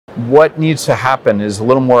what needs to happen is a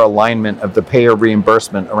little more alignment of the payer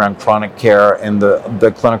reimbursement around chronic care and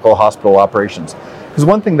the clinical hospital operations. Because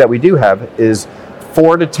one thing that we do have is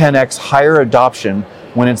 4 to 10x higher adoption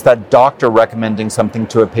when it's that doctor recommending something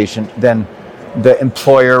to a patient than the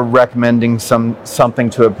employer recommending something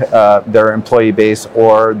to their employee base,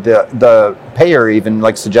 or the payer even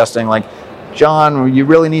like suggesting like, John, you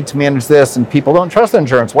really need to manage this, and people don't trust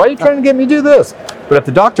insurance. Why are you trying to get me to do this? But if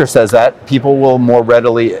the doctor says that, people will more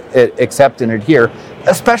readily accept and adhere,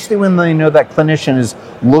 especially when they know that clinician is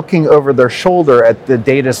looking over their shoulder at the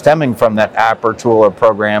data stemming from that app or tool or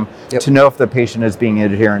program to know if the patient is being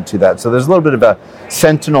adherent to that. So there's a little bit of a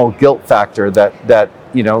sentinel guilt factor that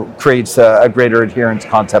creates a greater adherence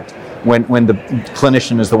concept when the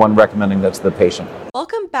clinician is the one recommending that to the patient.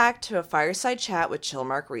 Welcome back to a fireside chat with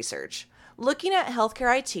Chillmark Research, looking at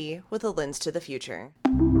healthcare IT with a lens to the future.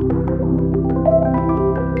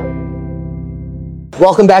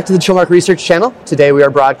 Welcome back to the Chillmark Research Channel. Today we are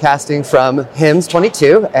broadcasting from HIMSS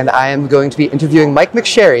 22, and I am going to be interviewing Mike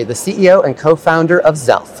McSherry, the CEO and co-founder of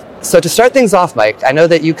Zelf. So to start things off, Mike, I know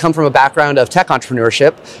that you come from a background of tech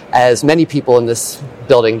entrepreneurship, as many people in this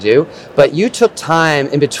building do, but you took time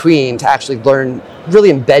in between to actually learn,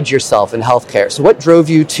 really embed yourself in healthcare. So what drove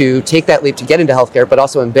you to take that leap to get into healthcare, but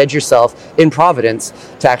also embed yourself in Providence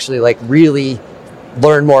to actually really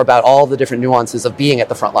learn more about all the different nuances of being at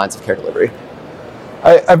the front lines of care delivery?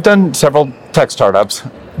 I've done several tech startups,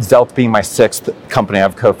 Zelf being my 6th company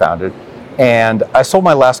I've co-founded, and I sold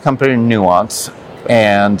my last company to Nuance,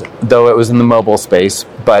 and though it was in the mobile space,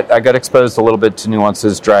 but I got exposed a little bit to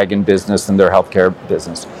Nuance's dragon business and their healthcare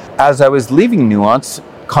business. As I was leaving Nuance,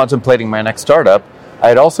 contemplating my next startup, I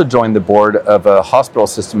had also joined the board of a hospital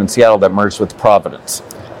system in Seattle that merged with Providence.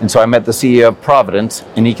 And so I met the CEO of Providence,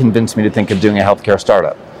 and he convinced me to think of doing a healthcare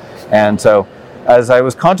startup. And so as I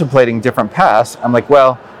was contemplating different paths, I'm like,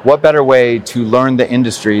 well, what better way to learn the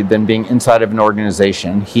industry than being inside of an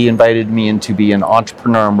organization? He invited me in to be an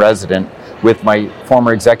entrepreneur in resident with my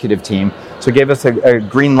former executive team. So it gave us a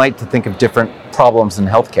green light to think of different problems in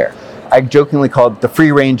healthcare. I jokingly called it the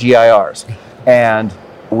free range EIRs. And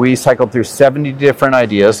we cycled through 70 different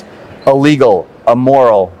ideas, illegal,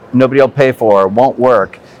 immoral, nobody will pay for, won't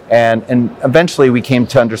work. And eventually we came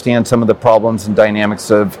to understand some of the problems and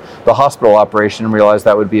dynamics of the hospital operation and realized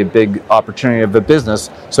that would be a big opportunity of a business.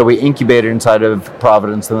 So we incubated inside of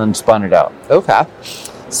Providence and then spun it out. Okay.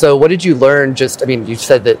 So what did you learn? You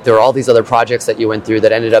said that there were all these other projects that you went through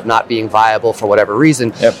that ended up not being viable for whatever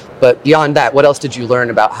reason. Yep. But beyond that, what else did you learn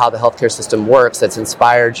about how the healthcare system works that's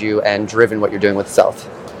inspired you and driven what you're doing with Zelf?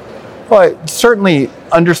 Well, certainly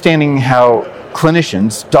understanding how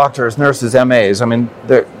clinicians, doctors, nurses, MAs,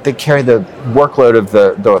 they carry the workload of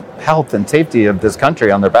the health and safety of this country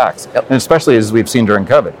on their backs, and especially as we've seen during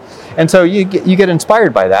COVID. And so you get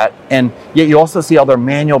inspired by that, and yet you also see all their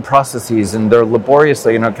manual processes and their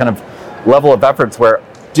laboriously, kind of level of efforts where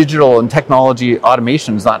digital and technology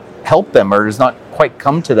automation does not help them or does not quite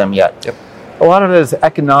come to them yet. Yep. A lot of it is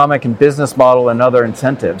economic and business model and other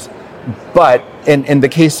incentives. But in the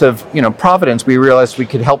case of Providence, we realized we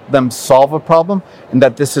could help them solve a problem, and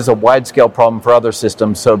that this is a wide-scale problem for other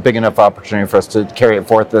systems, so big enough opportunity for us to carry it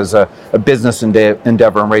forth as a business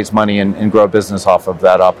endeavor and raise money and grow a business off of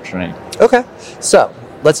that opportunity. Okay, so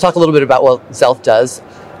let's talk a little bit about what Zelf does.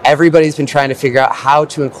 Everybody's been trying to figure out how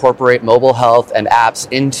to incorporate mobile health and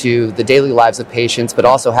apps into the daily lives of patients, but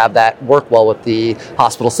also have that work well with the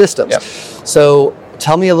hospital systems. Yep. So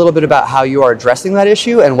tell me a little bit about how you are addressing that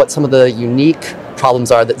issue and what some of the unique problems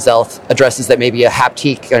are that Zelf addresses that maybe a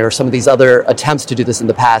Haptique or some of these other attempts to do this in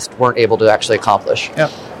the past weren't able to actually accomplish. Yeah.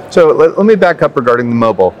 So let me back up regarding the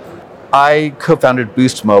mobile. I co-founded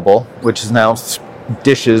Boost Mobile, which is now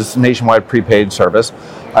Dish's nationwide prepaid service.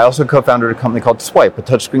 I also co-founded a company called Swipe, a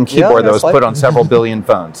touchscreen keyboard that was put on several billion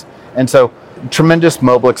phones. And so tremendous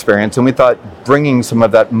mobile experience, and we thought bringing some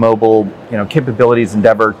of that mobile capabilities,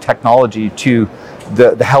 endeavor, technology to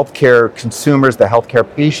the healthcare consumers, the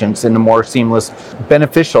healthcare patients in a more seamless,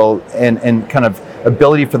 beneficial, and kind of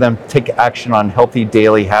ability for them to take action on healthy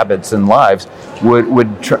daily habits and lives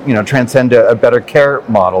would transcend a better care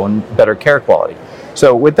model and better care quality.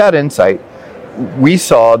 So with that insight, we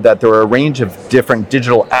saw that there were a range of different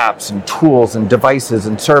digital apps and tools and devices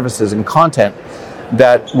and services and content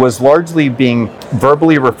that was largely being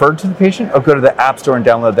verbally referred to the patient. Go to the app store and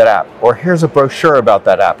download that app. Or here's a brochure about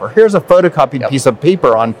that app. Or here's a photocopied piece of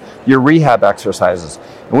paper on your rehab exercises.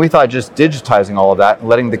 And we thought just digitizing all of that and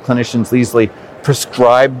letting the clinicians easily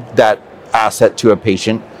prescribe that asset to a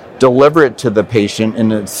patient, deliver it to the patient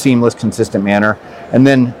in a seamless, consistent manner, and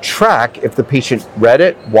then track if the patient read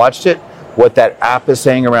it, watched it, what that app is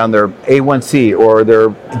saying around their A1C or their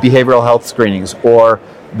behavioral health screenings or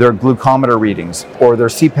their glucometer readings or their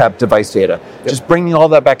CPAP device data. Yep. Just bringing all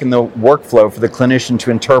that back in the workflow for the clinician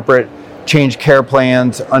to interpret, change care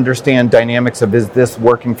plans, understand dynamics of, is this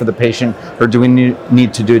working for the patient, or do we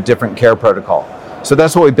need to do a different care protocol? So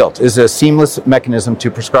that's what we built, is a seamless mechanism to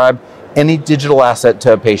prescribe any digital asset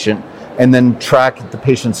to a patient and then track the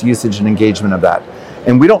patient's usage and engagement of that.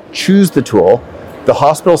 And we don't choose the tool. The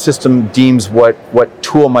hospital system deems what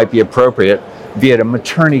tool might be appropriate, be it a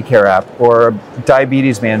maternity care app or a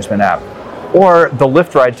diabetes management app, or the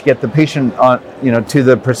Lyft ride to get the patient on, to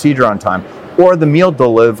the procedure on time, or the meal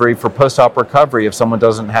delivery for post-op recovery if someone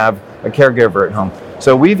doesn't have a caregiver at home.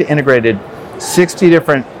 So we've integrated 60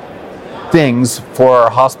 different things for our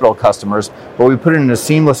hospital customers, but we put it in a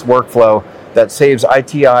seamless workflow that saves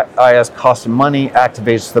ITIS cost and money,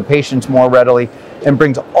 activates the patients more readily, and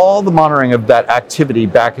brings all the monitoring of that activity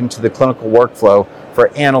back into the clinical workflow for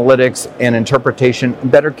analytics and interpretation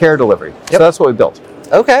and better care delivery. Yep. So that's what we built.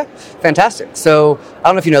 Okay, fantastic. So I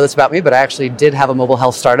don't know if you know this about me, but I actually did have a mobile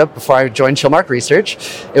health startup before I joined Chillmark Research.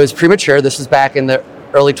 It was premature. This was back in the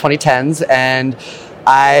early 2010s, and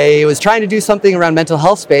I was trying to do something around mental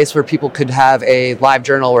health space where people could have a live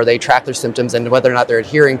journal where they track their symptoms and whether or not they're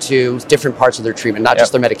adhering to different parts of their treatment, not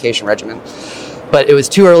just their medication regimen. But it was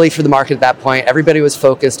too early for the market at that point. Everybody was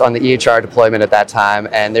focused on the EHR deployment at that time,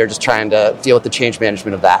 and they're just trying to deal with the change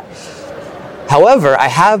management of that. However, I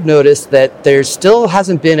have noticed that there still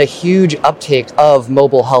hasn't been a huge uptake of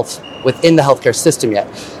mobile health within the healthcare system yet.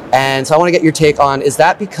 And so I want to get your take on, is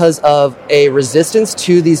that because of a resistance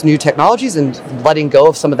to these new technologies and letting go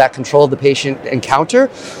of some of that control of the patient encounter?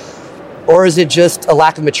 Or is it just a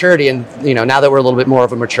lack of maturity? And now that we're a little bit more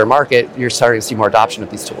of a mature market, you're starting to see more adoption of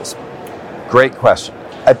these tools. Great question.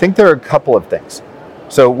 I think there are a couple of things.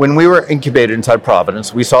 So when we were incubated inside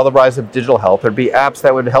Providence, we saw the rise of digital health. There'd be apps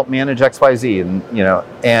that would help manage XYZ,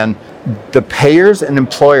 and the payers and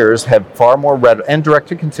employers have far more and direct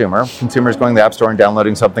to consumers going to the app store and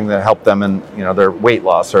downloading something that helped them in their weight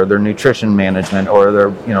loss or their nutrition management or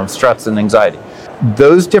their stress and anxiety.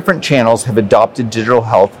 Those different channels have adopted digital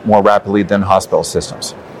health more rapidly than hospital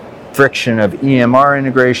systems. Friction of EMR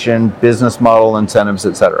integration, business model incentives,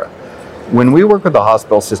 etc. When we work with the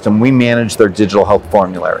hospital system, we manage their digital health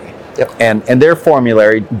formulary. Yep. And their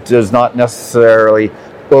formulary does not necessarily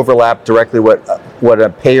overlap directly what a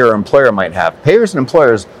payer or employer might have. Payers and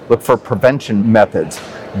employers look for prevention methods.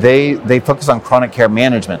 They focus on chronic care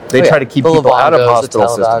management. They try to keep people out of hospital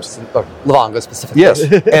systems. Or Livongo specifically. Yes,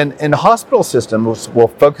 and hospital systems will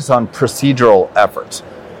focus on procedural efforts.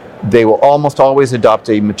 They will almost always adopt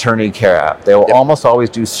a maternity care app. They will almost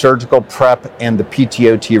always do surgical prep and the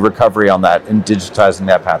PTOT recovery on that and digitizing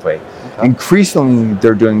that pathway. Okay. Increasingly,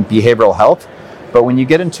 they're doing behavioral health, but when you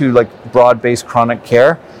get into broad-based chronic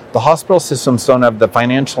care, the hospital systems don't have the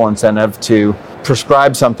financial incentive to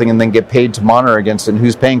prescribe something and then get paid to monitor against it and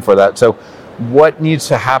who's paying for that. So what needs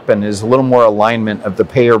to happen is a little more alignment of the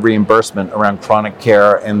payer reimbursement around chronic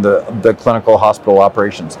care and the clinical hospital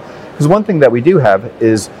operations. Because one thing that we do have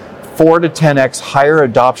is 4 to 10x higher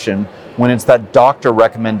adoption when it's that doctor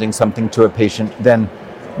recommending something to a patient than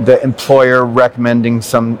the employer recommending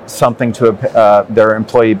something to their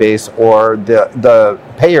employee base, or the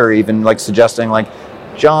payer even suggesting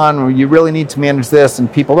John, you really need to manage this,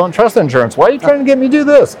 and people don't trust insurance. Why are you trying to get me to do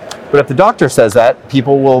this? But if the doctor says that,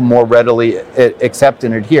 people will more readily accept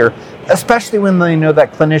and adhere, especially when they know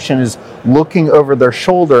that clinician is looking over their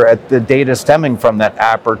shoulder at the data stemming from that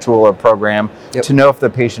app or tool or program to know if the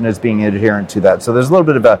patient is being adherent to that. So there's a little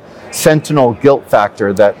bit of a sentinel guilt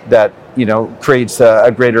factor that creates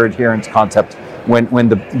a greater adherence concept when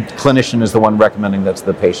the clinician is the one recommending that to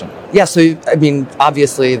the patient. Yeah, so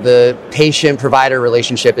obviously the patient-provider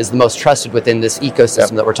relationship is the most trusted within this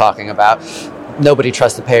ecosystem that we're talking about. Nobody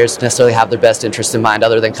trusts the payers to necessarily have their best interest in mind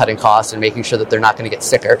other than cutting costs and making sure that they're not going to get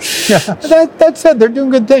sicker. Yeah, that said, they're doing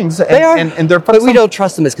good things. They are, and they're but we don't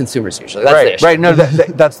trust them as consumers usually. That's the issue. Right. No,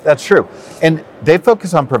 that's true. And they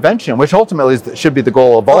focus on prevention, which ultimately should be the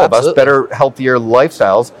goal of all of us, better, healthier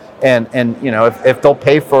lifestyles. And if they'll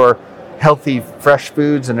pay for healthy, fresh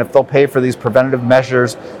foods, and if they'll pay for these preventative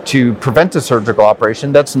measures to prevent a surgical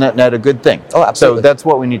operation, that's net a good thing. Oh, absolutely. So that's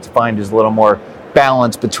what we need to find, is a little more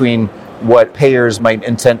balance between what payers might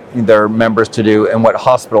incent their members to do and what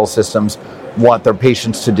hospital systems want their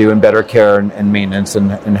patients to do in better care and maintenance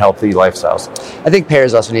and healthy lifestyles. I think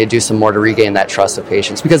payers also need to do some more to regain that trust of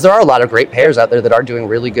patients, because there are a lot of great payers out there that are doing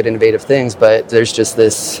really good, innovative things, but there's just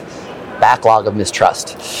this backlog of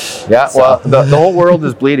mistrust. Yeah, well, the whole world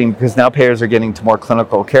is bleeding because now payers are getting to more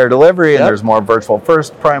clinical care delivery, and there's more virtual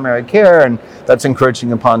first primary care, and that's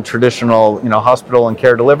encroaching upon traditional, hospital and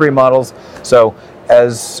care delivery models. So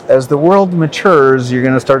as the world matures, you're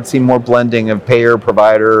going to start seeing more blending of payer,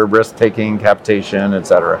 provider, risk-taking, capitation, et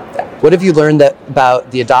cetera. What have you learned about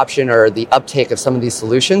the adoption or the uptake of some of these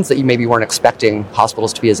solutions that you maybe weren't expecting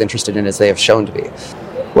hospitals to be as interested in as they have shown to be?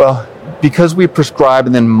 Well, because we prescribe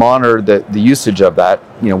and then monitor the usage of that,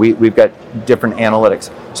 we've got different analytics.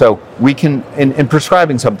 So we can, in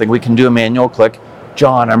prescribing something, we can do a manual click.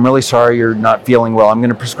 John, I'm really sorry you're not feeling well. I'm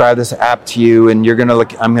going to prescribe this app to you, and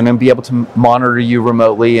I'm going to be able to monitor you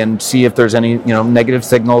remotely and see if there's any, negative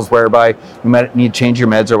signals whereby we might need to change your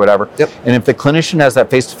meds or whatever. Yep. And if the clinician has that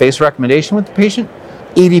face-to-face recommendation with the patient,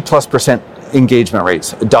 80+% engagement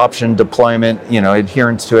rates, adoption, deployment,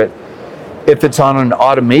 adherence to it. If it's on an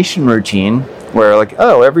automation routine where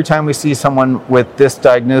every time we see someone with this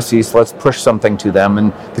diagnosis, let's push something to them,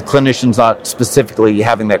 and the clinician's not specifically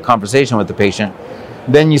having that conversation with the patient,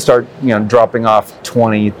 then you start, dropping off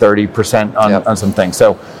 20, 30% on some things.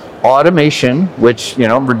 So automation, which,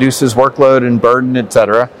 reduces workload and burden, et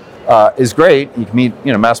cetera, is great. You can meet,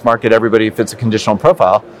 mass market everybody if it's a conditional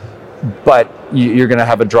profile, but you're going to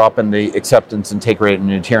have a drop in the acceptance and take rate and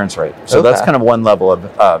adherence rate. So that's kind of one level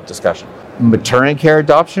of discussion. Maternity care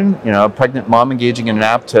adoption, a pregnant mom engaging in an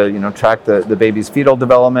app to, track the baby's fetal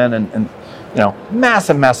development and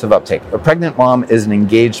massive uptake. A pregnant mom is an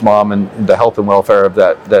engaged mom in the health and welfare of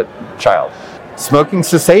that child. Smoking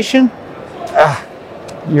cessation,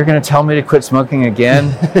 you're going to tell me to quit smoking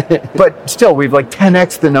again? But still, we've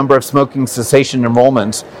 10x the number of smoking cessation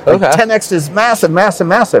enrollments. 10x is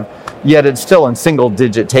massive. Yet it's still in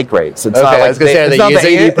single-digit take rates. It's not like the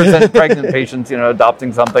 80% pregnant patients,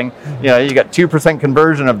 adopting something. You got 2%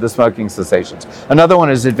 conversion of the smoking cessations. Another one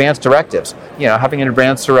is advanced directives. Having an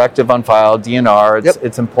advanced directive on file, DNR.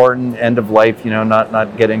 It's important. End of life.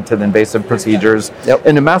 Not getting to the invasive procedures.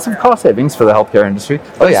 And a massive cost savings for the healthcare industry.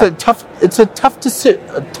 But it's a tough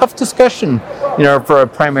discussion. For a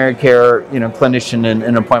primary care clinician in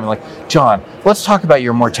an appointment like, John, let's talk about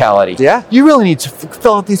your mortality. Yeah. You really need to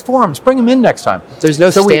fill out these forms. Bring them in next time. There's no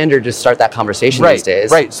standard to start that conversation these days.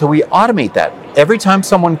 Right. So we automate that. Every time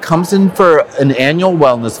someone comes in for an annual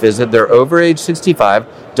wellness visit, they're over age 65,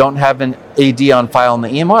 don't have an AD on file in the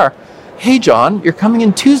EMR. Hey, John, you're coming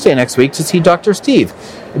in Tuesday next week to see Dr. Steve.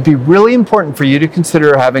 It'd be really important for you to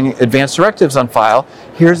consider having advanced directives on file.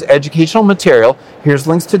 Here's educational material. Here's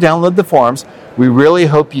links to download the forms. We really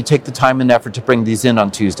hope you take the time and effort to bring these in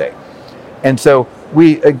on Tuesday. And so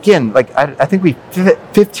we, again, I think we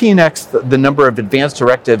 15x the number of advanced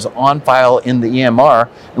directives on file in the EMR.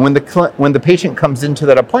 And when the patient comes into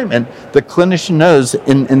that appointment, the clinician knows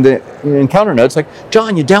in the encounter notes,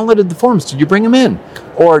 John, you downloaded the forms. Did you bring them in?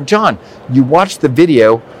 Or John, you watched the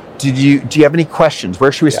video. Do you have any questions?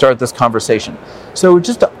 Where should we start this conversation? So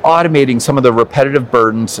just automating some of the repetitive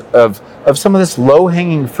burdens of some of this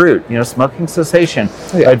low-hanging fruit, smoking cessation,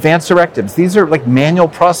 advanced directives. These are manual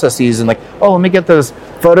processes and let me get those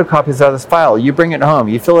photocopies out of this file. You bring it home,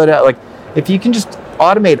 you fill it out. If you can just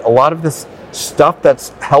automate a lot of this stuff that's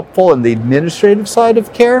helpful in the administrative side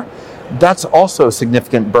of care, that's also a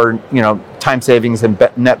significant burden, time savings and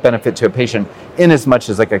net benefit to a patient in as much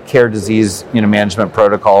as a care disease, management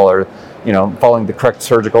protocol or, following the correct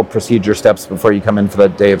surgical procedure steps before you come in for the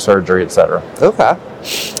day of surgery, et cetera. Okay.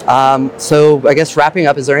 So I guess wrapping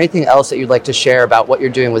up, is there anything else that you'd like to share about what you're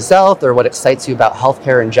doing with Xealth or what excites you about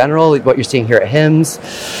healthcare in general, what you're seeing here at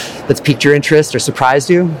HIMSS that's piqued your interest or surprised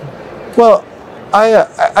you? Well,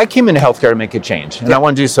 I came into healthcare to make a change, and I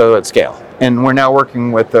want to do so at scale. And we're now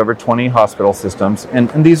working with over 20 hospital systems, and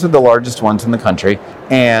these are the largest ones in the country.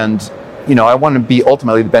 And, I want to be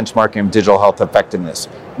ultimately the benchmarking of digital health effectiveness,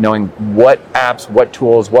 knowing what apps, what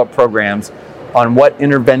tools, what programs, on what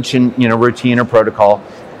intervention, routine or protocol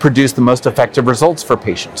produce the most effective results for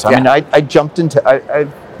patients. I mean, I jumped into, I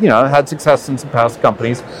had success in some past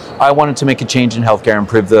companies. I wanted to make a change in healthcare,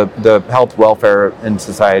 improve the health, welfare, and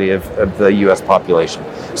society of the U.S. population.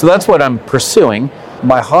 So that's what I'm pursuing.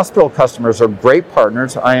 My hospital customers are great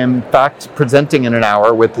partners. I am, in fact, presenting in an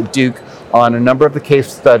hour with Duke on a number of the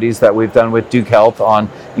case studies that we've done with Duke Health on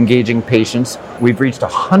engaging patients. We've reached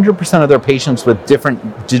 100% of their patients with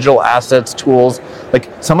different digital assets, tools.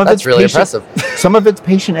 Some of That's really impressive. Some of it's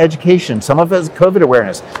patient education. Some of it's COVID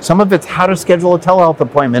awareness. Some of it's how to schedule a telehealth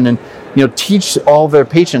appointment and teach all their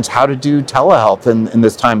patients how to do telehealth in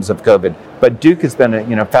this times of COVID. But Duke has been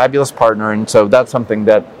a fabulous partner, and so that's something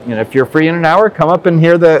that if you're free in an hour, come up and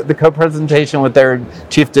hear the co-presentation with their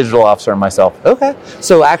chief digital officer and myself. Okay.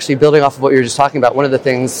 So actually, building off of what you were just talking about, one of the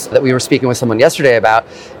things that we were speaking with someone yesterday about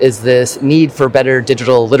is this need for better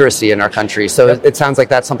digital literacy in our country. So it sounds like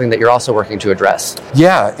that's something that you're also working to address.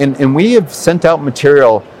 Yeah, and we have sent out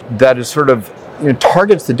material that is sort of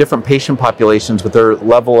targets the different patient populations with their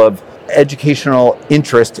level of educational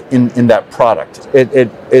interest in that product.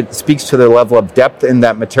 It speaks to their level of depth in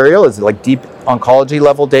that material. Is it like deep oncology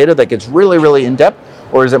level data that gets really, really in depth,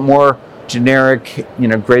 or is it more generic,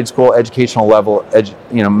 grade school educational level,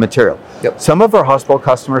 material? Yep. Some of our hospital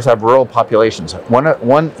customers have rural populations.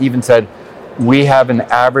 One even said we have an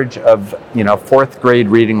average of fourth grade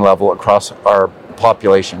reading level across our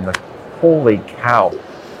population. Like, holy cow!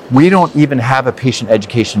 We don't even have a patient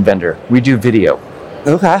education vendor. We do video.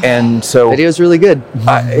 Okay. And so video is really good.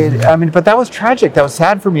 But that was tragic. That was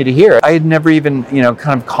sad for me to hear. I had never even,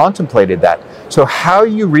 kind of contemplated that. So how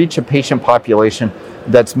you reach a patient population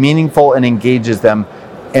that's meaningful and engages them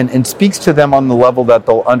and speaks to them on the level that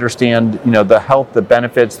they'll understand, the health, the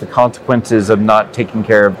benefits, the consequences of not taking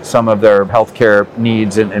care of some of their healthcare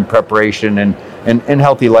needs and preparation and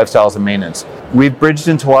healthy lifestyles and maintenance. We've bridged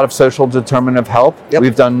into a lot of social determinant of health. Yep.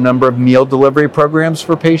 We've done a number of meal delivery programs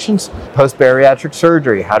for patients, post-bariatric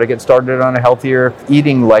surgery, how to get started on a healthier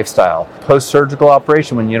eating lifestyle, post-surgical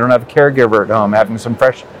operation when you don't have a caregiver at home, having some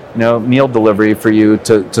fresh meal delivery for you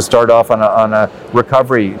to start off on a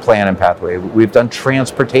recovery plan and pathway. We've done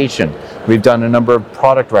transportation. We've done a number of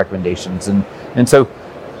product recommendations. And so,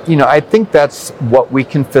 I think that's what we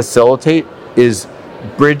can facilitate is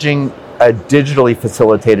bridging a digitally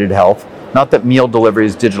facilitated health. Not that meal delivery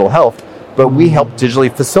is digital health, but we help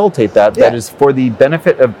digitally facilitate that. Yeah. That is for the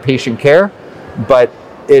benefit of patient care, but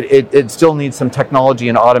it still needs some technology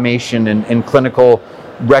and automation and clinical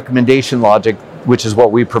recommendation logic, which is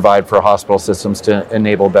what we provide for hospital systems to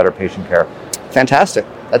enable better patient care. Fantastic.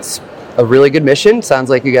 That's a really good mission. Sounds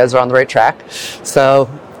like you guys are on the right track. So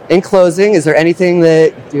in closing, is there anything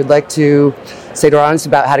that you'd like to say to our audience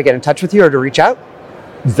about how to get in touch with you or to reach out?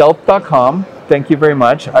 Zelf.com. Thank you very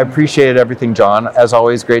much. I appreciate everything, John. As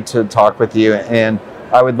always, great to talk with you. And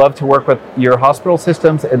I would love to work with your hospital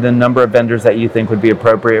systems and the number of vendors that you think would be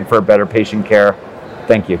appropriate for better patient care.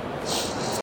 Thank you.